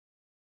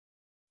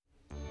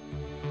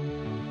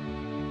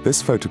This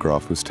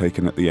photograph was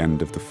taken at the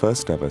end of the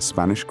first ever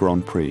Spanish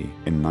Grand Prix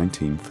in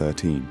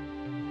 1913.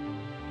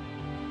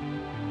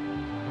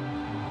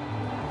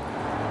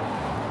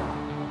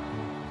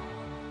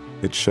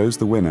 It shows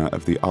the winner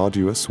of the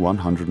arduous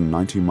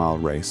 190-mile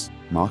race,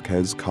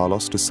 Marquez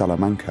Carlos de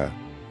Salamanca,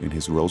 in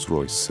his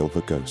Rolls-Royce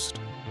Silver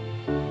Ghost.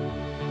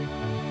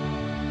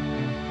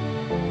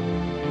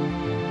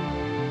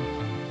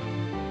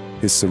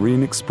 His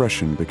serene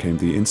expression became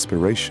the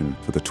inspiration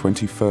for the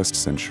 21st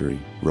century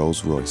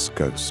Rolls-Royce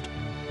Ghost.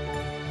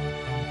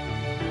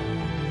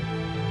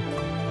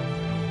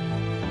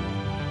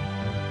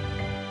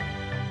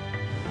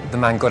 The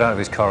man got out of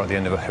his car at the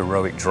end of a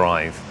heroic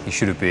drive. He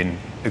should have been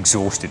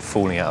exhausted,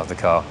 falling out of the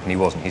car, and he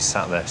wasn't. He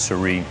sat there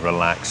serene,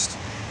 relaxed,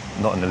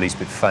 not in the least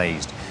bit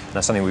phased. And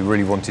that's something we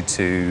really wanted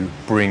to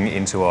bring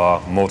into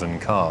our modern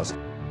cars.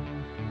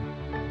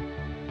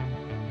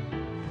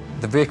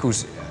 The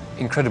vehicle's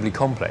incredibly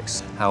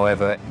complex.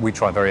 However, we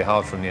try very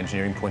hard from the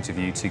engineering point of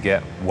view to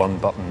get one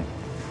button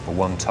or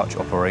one touch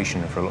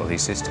operation for a lot of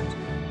these systems.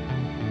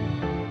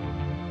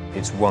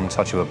 It's one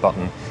touch of a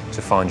button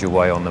to find your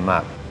way on the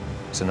map.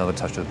 It's another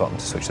touch of the button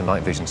to switch the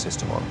night vision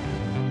system on.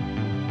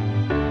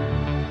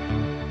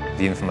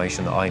 The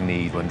information that I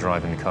need when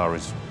driving the car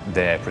is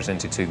there,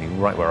 presented to me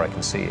right where I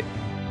can see it.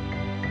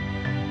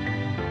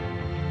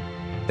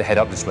 The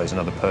head-up display is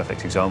another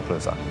perfect example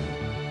of that.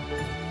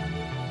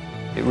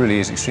 It really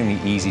is extremely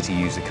easy to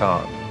use the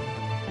car.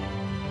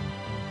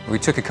 We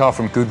took a car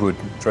from Goodwood,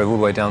 drove all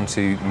the way down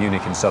to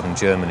Munich in southern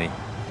Germany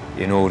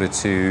in order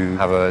to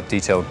have a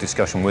detailed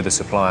discussion with the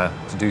supplier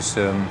to do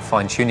some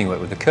fine-tuning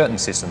work with the curtain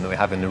system that we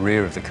have in the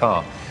rear of the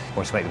car. We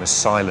wanted to make them as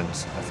silent,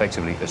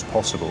 effectively, as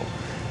possible.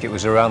 It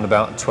was around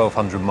about a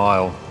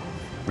 1,200-mile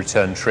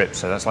return trip,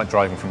 so that's like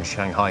driving from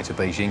Shanghai to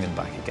Beijing and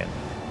back again.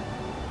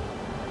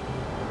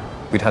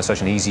 We'd had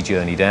such an easy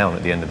journey down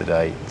at the end of the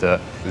day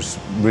that it was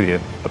really a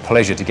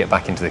pleasure to get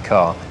back into the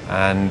car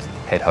and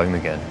head home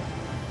again.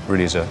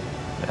 Really is an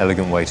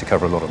elegant way to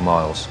cover a lot of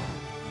miles.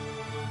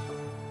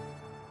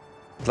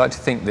 I'd like to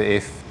think that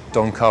if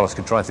Don Carlos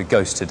could drive the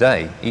Ghost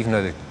today, even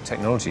though the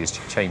technology has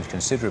changed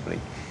considerably,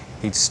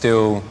 he'd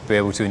still be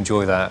able to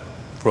enjoy that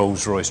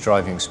Rolls-Royce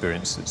driving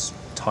experience that's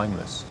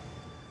timeless.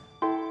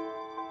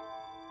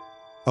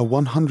 A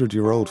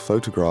 100-year-old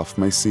photograph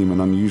may seem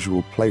an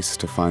unusual place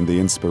to find the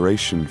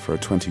inspiration for a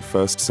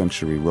 21st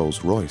century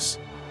Rolls-Royce,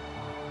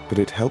 but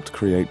it helped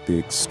create the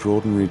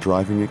extraordinary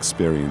driving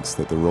experience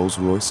that the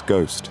Rolls-Royce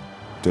Ghost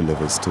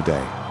delivers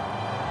today.